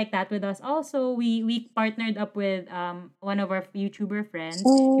something like that with us also, we partnered up with one of our YouTuber friends.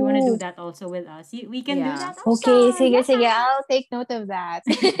 If you wanna do that also with us, we can do Yeah. that also. Okay, sige, Yeah. sige. I'll take note of that.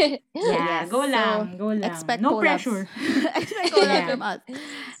 Yeah, Yes. go lang. Expect No collabs. pressure. Expect collabs Yeah. from us.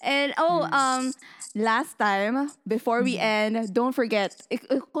 And last time, before we end, don't forget,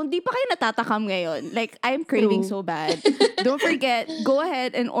 kung di pa kayo natatakam ngayon, like, I'm craving so bad. Don't forget, go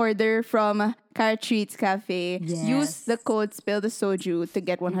ahead and order from Carrot Treats Cafe. Yes. Use the code Spill the Soju to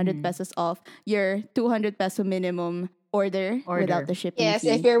get 100 pesos off your 200 peso minimum order without the shipping fee. Yes,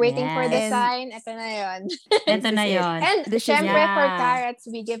 if you're waiting for the sign, ito na yun. Ito na yun. And syempre for Carrots,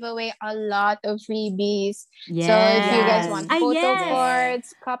 we give away a lot of freebies. Yes. So if you guys want photo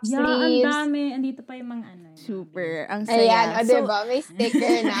boards, cup sleeves. Ang dami. Andito pa yung mga Super. Ang saya. Ayan, diba? May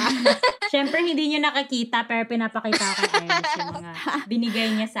sticker na. Syempre, hindi nyo nakakita, pero pinapakita ko kay Iris yung mga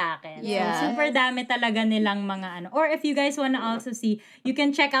binigay niya sa akin. Yeah. So, super dami talaga nilang mga Or if you guys wanna also see, you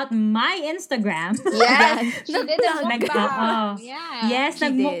can check out my Instagram. Yes. She did a mukbang. Yes,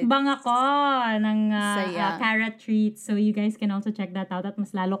 nagmukbang ako ng carrot treats. So, you guys can also check that out at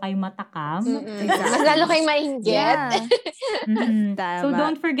mas lalo kayo matakam. Exactly. Mas lalo kayo mainggit. So,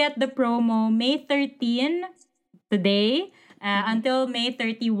 don't forget the promo. May 13, today, until May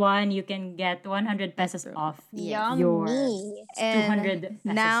 31, you can get 100 pesos off your 200 pesos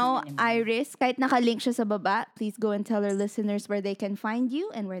now, minimum. Iris, kahit nakalink siya sa baba, please go and tell our listeners where they can find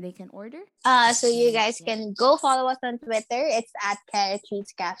you and where they can order. So you guys can go follow us on Twitter. It's at Carrot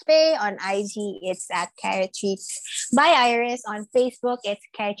Treats Cafe. On IG, it's at Carrot Treats by Iris. On Facebook, it's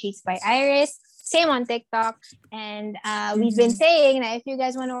Carrot Treats by Iris. Same on TikTok. And we've been saying that if you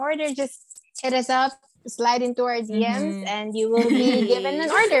guys want to order, just hit us up. Slide into our DMs and you will be given an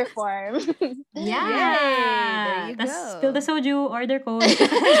order form. There you go. Spill the soju order code.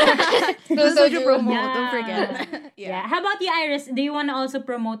 Spill the soju promo. Don't forget. How about you, Iris? Do you want to also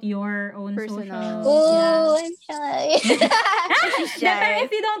promote your own personal? Oh, I'm shy. Pero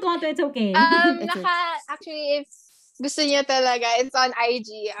if you don't want to, it's okay. Actually, if gusto niyo talaga, it's on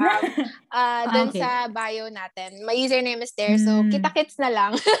IG. Dun sa bio natin. My username is there. So, kita-kits na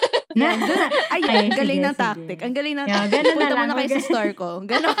lang. Galing ng tactic. Ang galing ng tactic. Punta muna kayo sa store ko.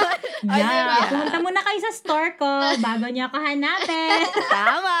 Ganon. Punta muna kayo sa store ko bago niya ako hanapin.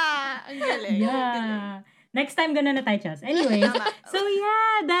 Tama. Ang galing. Next time, ganun na tayo, Chas. Anyway, so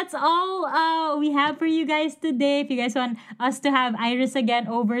that's all we have for you guys today. If you guys want us to have Iris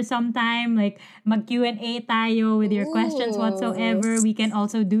again over sometime, like mag-Q&A tayo with your questions whatsoever, we can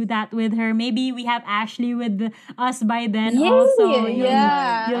also do that with her. Maybe we have Ashley with us by then also.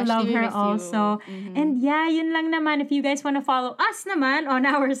 You'll love her also. And yun lang naman. If you guys want to follow us naman on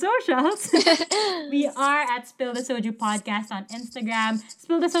our socials, we are at Spill the Soju Podcast on Instagram,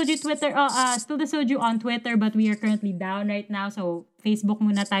 Spill the Soju Twitter, Spill the Soju on Twitter, but we are currently down right now, so Facebook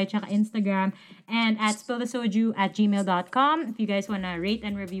muna tayo tsaka Instagram, and at spillthesoju@gmail.com if you guys wanna rate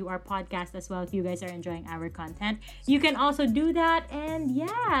and review our podcast as well if you guys are enjoying our content. You can also do that, and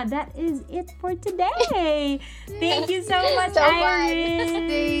that is it for today. Thank you so much, Iris.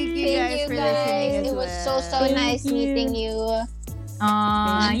 Thank you guys for listening. It was so nice meeting you.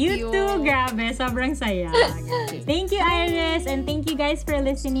 You too, grabe. Sobrang saya. Thank you, Iris. And thank you guys for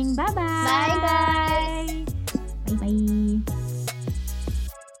listening. Bye-bye. Bye, guys. Bye-bye.